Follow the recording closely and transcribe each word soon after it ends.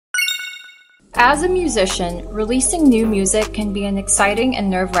As a musician, releasing new music can be an exciting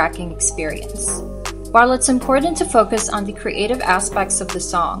and nerve-wracking experience. While it's important to focus on the creative aspects of the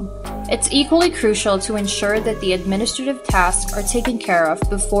song, it's equally crucial to ensure that the administrative tasks are taken care of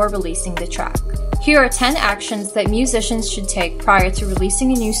before releasing the track. Here are 10 actions that musicians should take prior to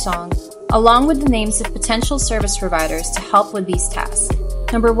releasing a new song, along with the names of potential service providers to help with these tasks.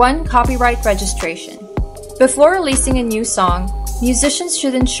 Number 1. Copyright registration. Before releasing a new song, musicians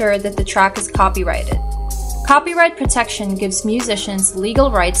should ensure that the track is copyrighted. Copyright protection gives musicians legal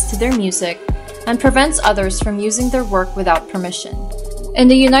rights to their music and prevents others from using their work without permission. In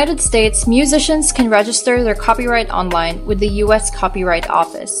the United States, musicians can register their copyright online with the U.S. Copyright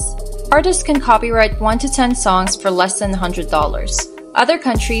Office. Artists can copyright 1 to 10 songs for less than $100. Other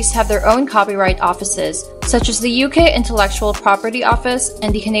countries have their own copyright offices, such as the UK Intellectual Property Office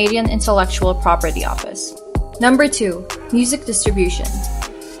and the Canadian Intellectual Property Office. Number 2. Music distribution.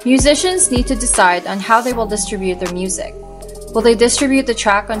 Musicians need to decide on how they will distribute their music. Will they distribute the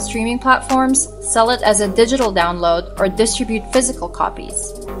track on streaming platforms, sell it as a digital download, or distribute physical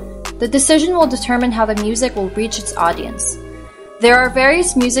copies? The decision will determine how the music will reach its audience. There are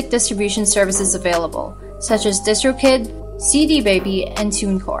various music distribution services available, such as DistroKid, CD Baby, and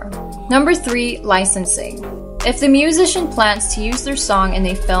TuneCore. Number 3. Licensing. If the musician plans to use their song in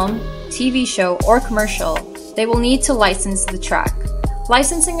a film, TV show, or commercial, they will need to license the track.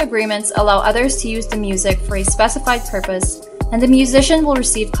 Licensing agreements allow others to use the music for a specified purpose, and the musician will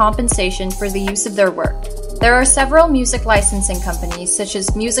receive compensation for the use of their work. There are several music licensing companies such as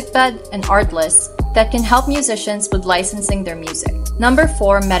MusicBed and Artlist that can help musicians with licensing their music. Number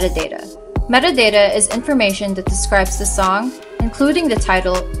 4. Metadata. Metadata is information that describes the song, including the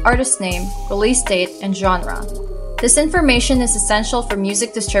title, artist name, release date, and genre. This information is essential for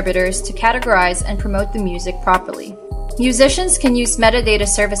music distributors to categorize and promote the music properly. Musicians can use metadata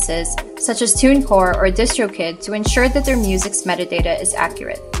services such as TuneCore or DistroKid to ensure that their music's metadata is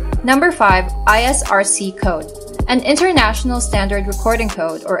accurate. Number 5. ISRC code. An International Standard Recording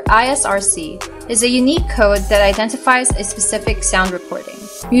Code, or ISRC, is a unique code that identifies a specific sound recording.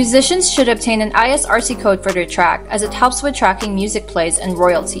 Musicians should obtain an ISRC code for their track, as it helps with tracking music plays and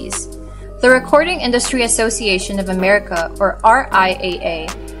royalties. The Recording Industry Association of America, or RIAA,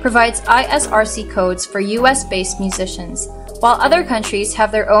 provides ISRC codes for US-based musicians, while other countries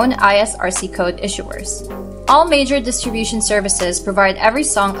have their own ISRC code issuers. All major distribution services provide every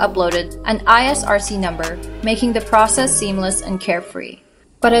song uploaded an ISRC number, making the process seamless and carefree.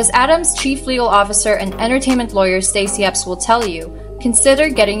 But as Adam's Chief Legal Officer and entertainment lawyer Stacey Epps will tell you, consider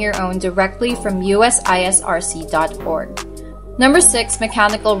getting your own directly from usisrc.org. Number 6.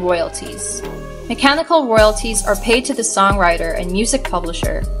 Mechanical royalties. Mechanical royalties are paid to the songwriter and music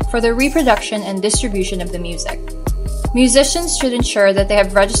publisher for the reproduction and distribution of the music. Musicians should ensure that they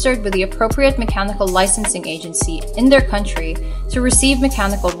have registered with the appropriate mechanical licensing agency in their country to receive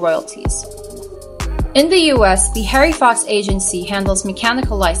mechanical royalties. In the US, the Harry Fox Agency handles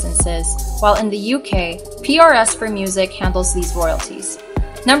mechanical licenses, while in the UK, PRS for Music handles these royalties.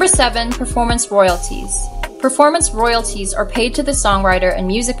 Number 7. Performance royalties. Performance royalties are paid to the songwriter and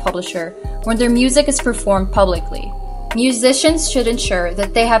music publisher when their music is performed publicly. Musicians should ensure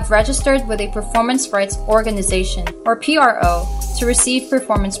that they have registered with a performance rights organization, or PRO, to receive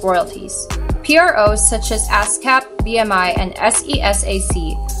performance royalties. PROs such as ASCAP, BMI, and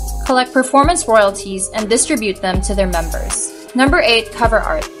SESAC collect performance royalties and distribute them to their members. Number 8. Cover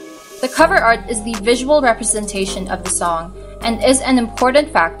art. The cover art is the visual representation of the song and is an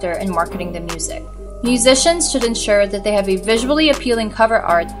important factor in marketing the music. Musicians should ensure that they have a visually appealing cover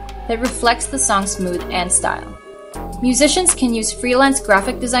art that reflects the song's mood and style. Musicians can use freelance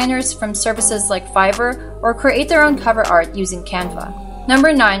graphic designers from services like Fiverr or create their own cover art using Canva.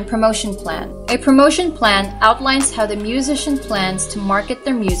 Number 9. Promotion plan. A promotion plan outlines how the musician plans to market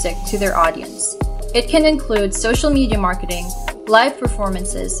their music to their audience. It can include social media marketing, live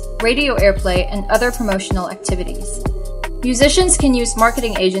performances, radio airplay, and other promotional activities. Musicians can use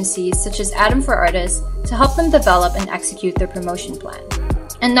marketing agencies such as Adam for Artists to help them develop and execute their promotion plan.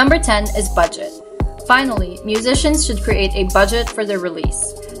 And number 10 is budget. Finally, musicians should create a budget for their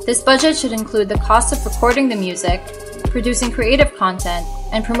release. This budget should include the cost of recording the music, producing creative content,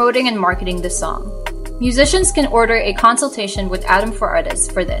 and promoting and marketing the song. Musicians can order a consultation with Adam for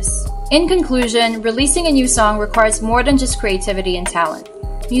Artists for this. In conclusion, releasing a new song requires more than just creativity and talent.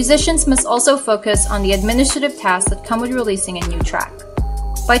 Musicians must also focus on the administrative tasks that come with releasing a new track.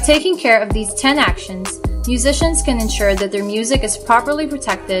 By taking care of these 10 actions, musicians can ensure that their music is properly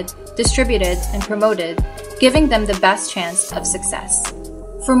protected, distributed, and promoted, giving them the best chance of success.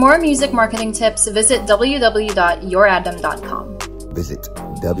 For more music marketing tips, visit www.youradam.com. Visit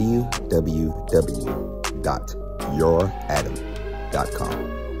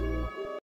www.youradam.com.